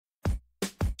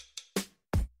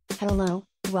Hello,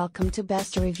 welcome to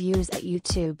Best Reviews at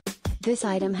YouTube. This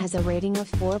item has a rating of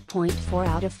 4.4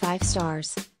 out of 5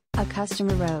 stars. A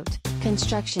customer wrote,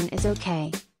 "Construction is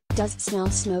okay. Does smell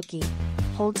smoky.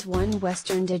 Holds one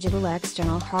Western Digital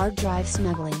external hard drive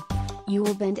snugly. You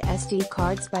will bend SD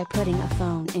cards by putting a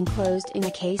phone enclosed in a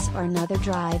case or another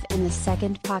drive in the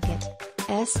second pocket.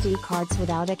 SD cards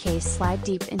without a case slide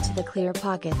deep into the clear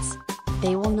pockets.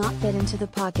 They will not fit into the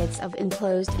pockets of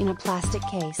enclosed in a plastic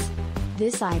case.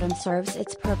 This item serves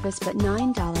its purpose, but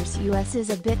 $9 US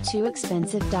is a bit too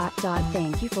expensive.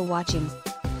 Thank you for watching.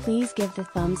 Please give the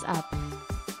thumbs up.